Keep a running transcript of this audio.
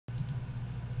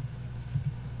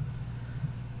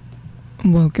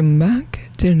Welcome back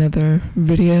to another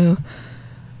video.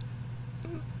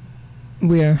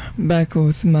 We are back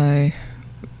with my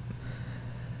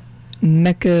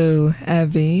Neko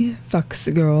Abby Fox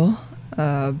Girl.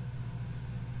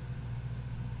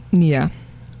 Yeah.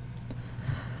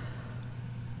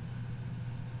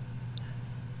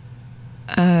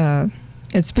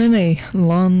 It's been a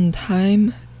long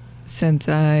time since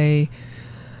I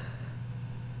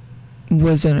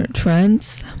was in a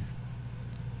trance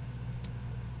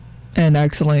and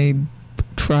actually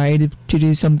tried to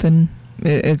do something.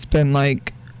 It's been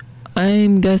like,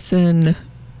 I'm guessing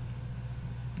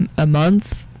a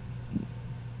month,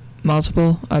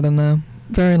 multiple, I don't know,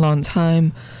 very long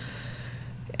time.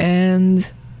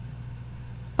 And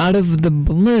out of the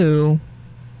blue,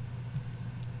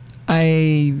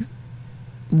 I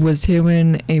was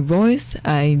hearing a voice.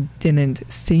 I didn't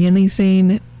see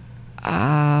anything.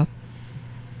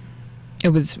 It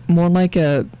was more like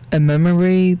a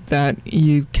memory that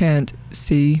you can't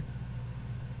see.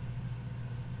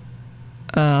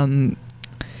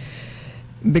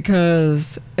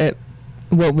 Because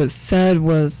what was said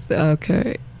was,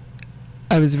 okay,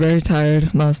 I was very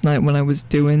tired last night when I was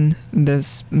doing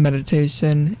this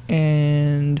meditation,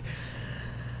 and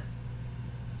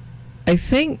I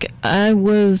think I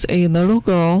was a little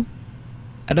girl.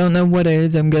 I don't know what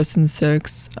age, I'm guessing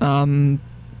 6. And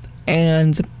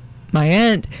my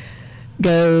aunt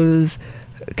goes,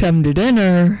 come to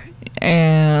dinner,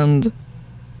 and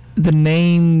the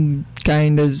name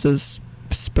kind of just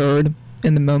spurred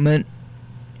in the moment.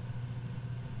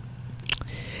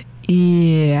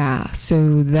 Yeah,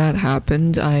 so that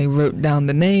happened. I wrote down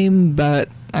the name, but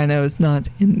I know it's not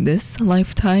in this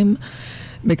lifetime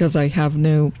because I have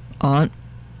no aunt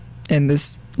in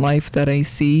this life that I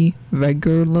see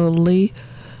regularly.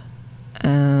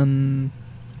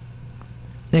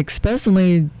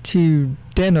 Especially to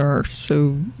dinner.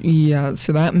 So yeah,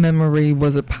 so that memory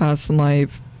was a past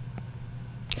life.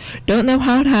 Don't know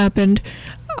how it happened.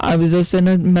 I was just in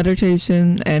a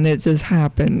meditation and it just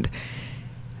happened.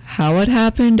 How it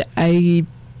happened, I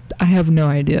have no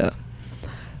idea.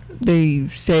 They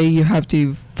say you have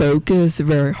to focus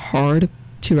very hard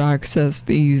to access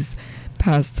these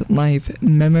past life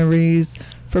memories.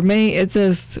 For me, it's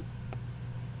just,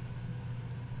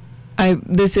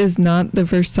 this is not the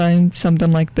first time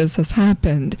something like this has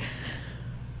happened.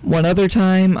 One other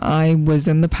time, I was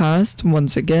in the past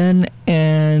once again,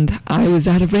 and I was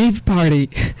at a rave party.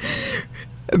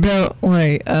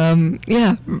 Apparently,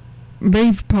 yeah,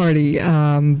 rave party.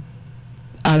 I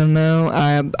don't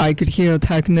know. I could hear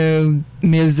techno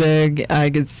music.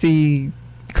 I could see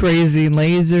crazy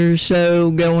laser show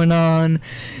going on,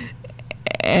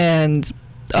 and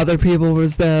other people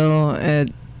was there,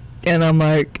 and I'm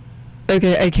like,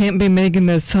 okay, I can't be making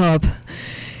this up.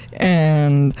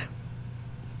 And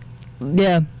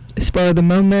yeah, spur of the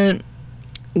moment,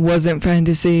 wasn't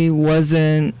fantasy,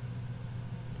 wasn't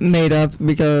made up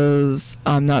because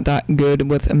I'm not that good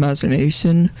with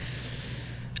imagination.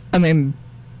 I mean,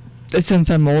 since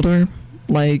I'm older,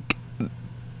 like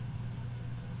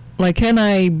can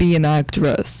I be an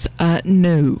actress?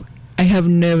 No. I have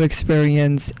no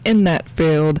experience in that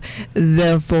field,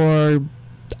 therefore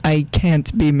I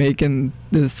can't be making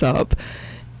this up.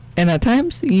 And at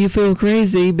times you feel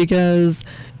crazy because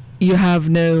you have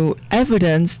no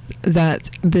evidence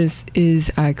that this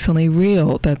is actually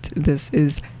real, that this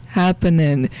is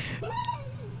happening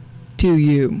to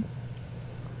you.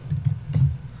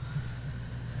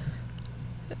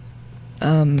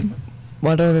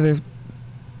 What other...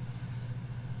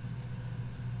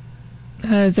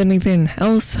 Has anything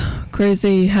else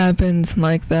crazy happened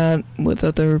like that with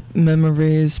other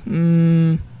memories?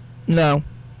 No.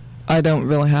 I don't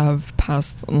really have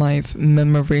past life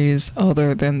memories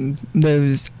other than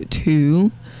those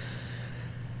 2.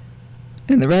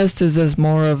 And the rest is just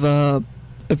more of a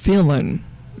feeling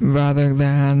rather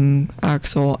than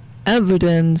actual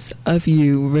evidence of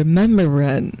you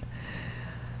remembering.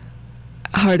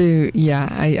 Yeah,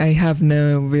 I have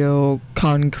no real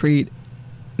concrete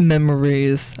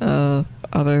memories other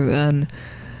than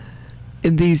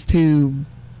these 2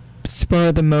 spur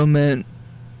of the moment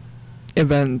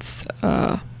events.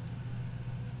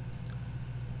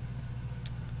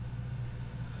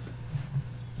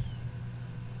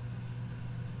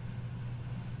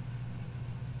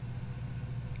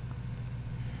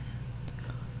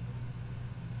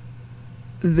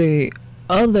 The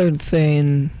other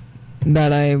thing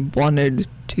that I wanted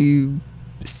to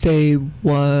say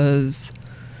was,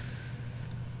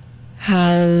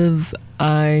 have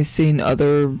I seen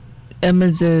other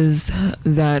images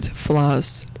that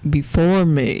flash before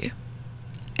me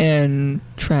in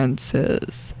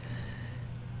trances?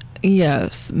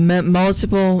 yes,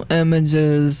 multiple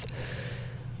images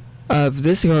of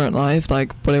this current life,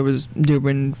 like what I was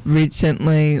doing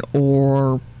recently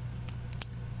or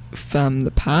from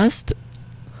the past.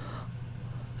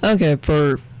 Okay,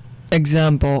 for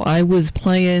example, I was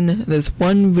playing this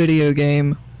one video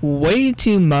game way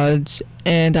too much,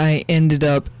 and I ended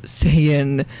up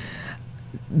seeing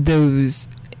those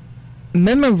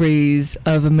memories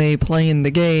of me playing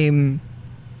the game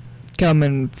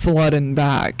coming flooding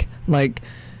back. Like,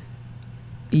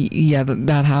 yeah,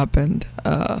 that happened.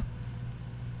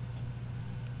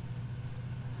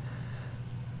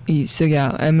 So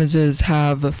yeah, images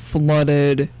have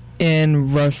flooded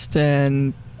in, rushed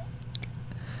in,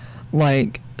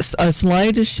 like a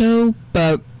slideshow,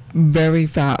 but very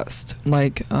fast.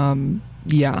 Like,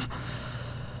 yeah.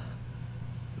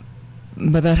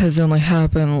 But that has only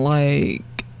happened like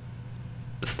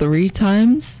 3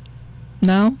 times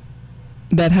now.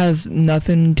 That has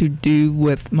nothing to do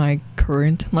with my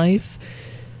current life.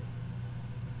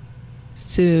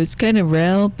 So it's kind of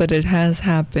rare, but it has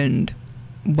happened.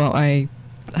 Well, I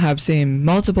have seen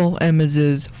multiple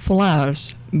images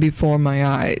flash before my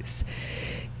eyes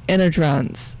in a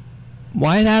trance.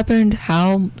 Why it happened,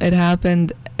 how it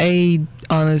happened, I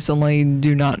honestly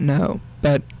do not know,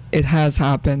 but it has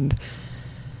happened.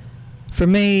 For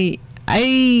me,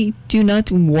 I do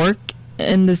not work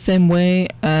in the same way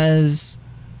as,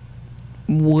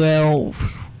 well,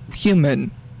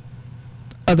 human,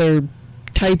 other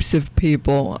types of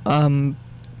people.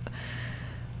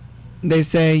 They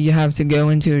say you have to go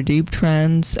into a deep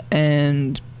trance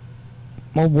and,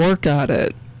 well, work at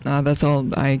it. That's all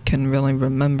I can really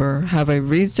remember. Have I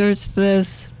researched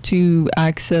this to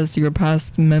access your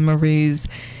past memories?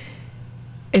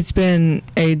 It's been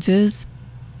ages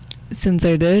since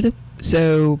I did,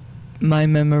 so my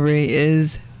memory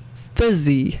is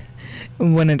fuzzy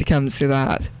when it comes to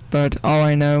that. But all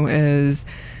I know is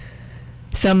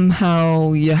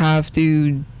somehow you have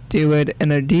to do it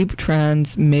in a deep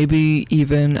trance, maybe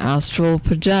even astral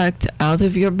project out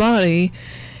of your body,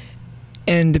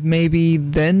 and maybe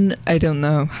then, I don't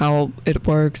know how it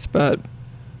works, but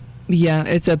yeah,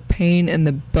 it's a pain in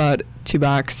the butt to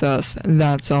access.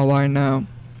 That's all I know.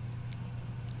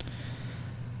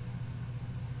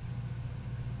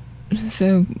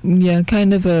 So yeah,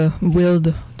 kind of a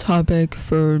weird topic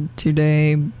for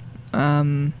today.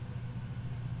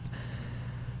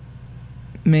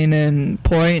 Main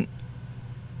point.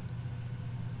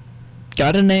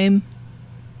 Got a name.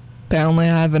 Apparently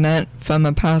I have an aunt from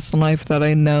a past life that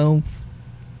I know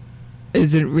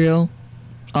isn't real.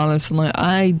 Honestly,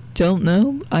 I don't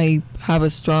know. I have a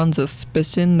strong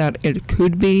suspicion that it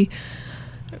could be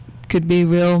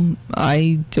real.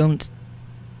 I don't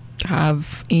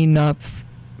have enough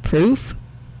proof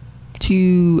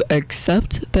to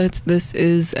accept that this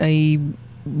is a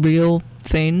real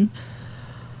thing.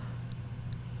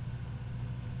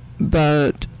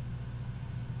 But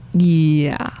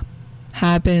yeah,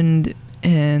 happened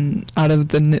and out of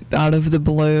the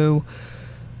blue.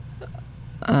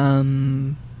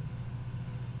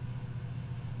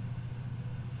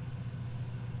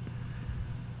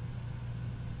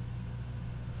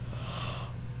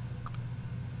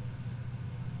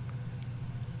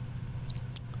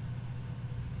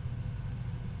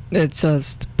 It's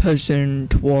just pushing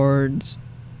towards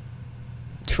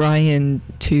trying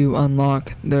to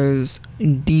unlock those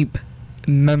deep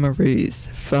memories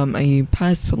from a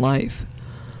past life.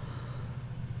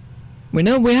 We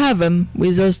know we have them,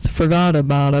 we just forgot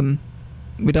about them.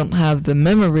 We don't have the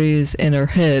memories in our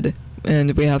head,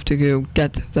 and we have to go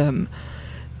get them.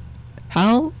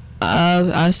 How?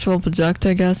 Astral project,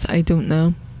 I guess? I don't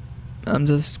know. I'm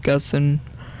just guessing.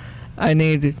 I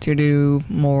need to do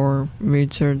more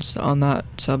research on that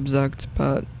subject,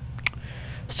 but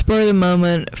spur of the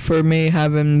moment for me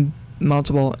having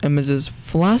multiple images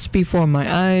flash before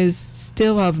my eyes.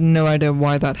 Still have no idea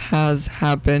why that has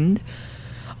happened.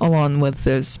 Along with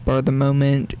this spur of the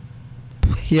moment,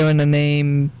 hearing a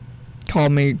name call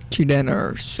me to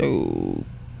dinner. So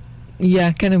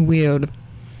yeah, kind of weird.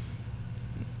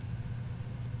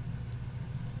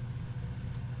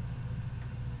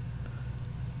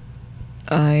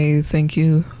 I thank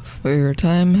you for your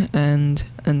time, and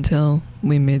until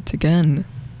we meet again.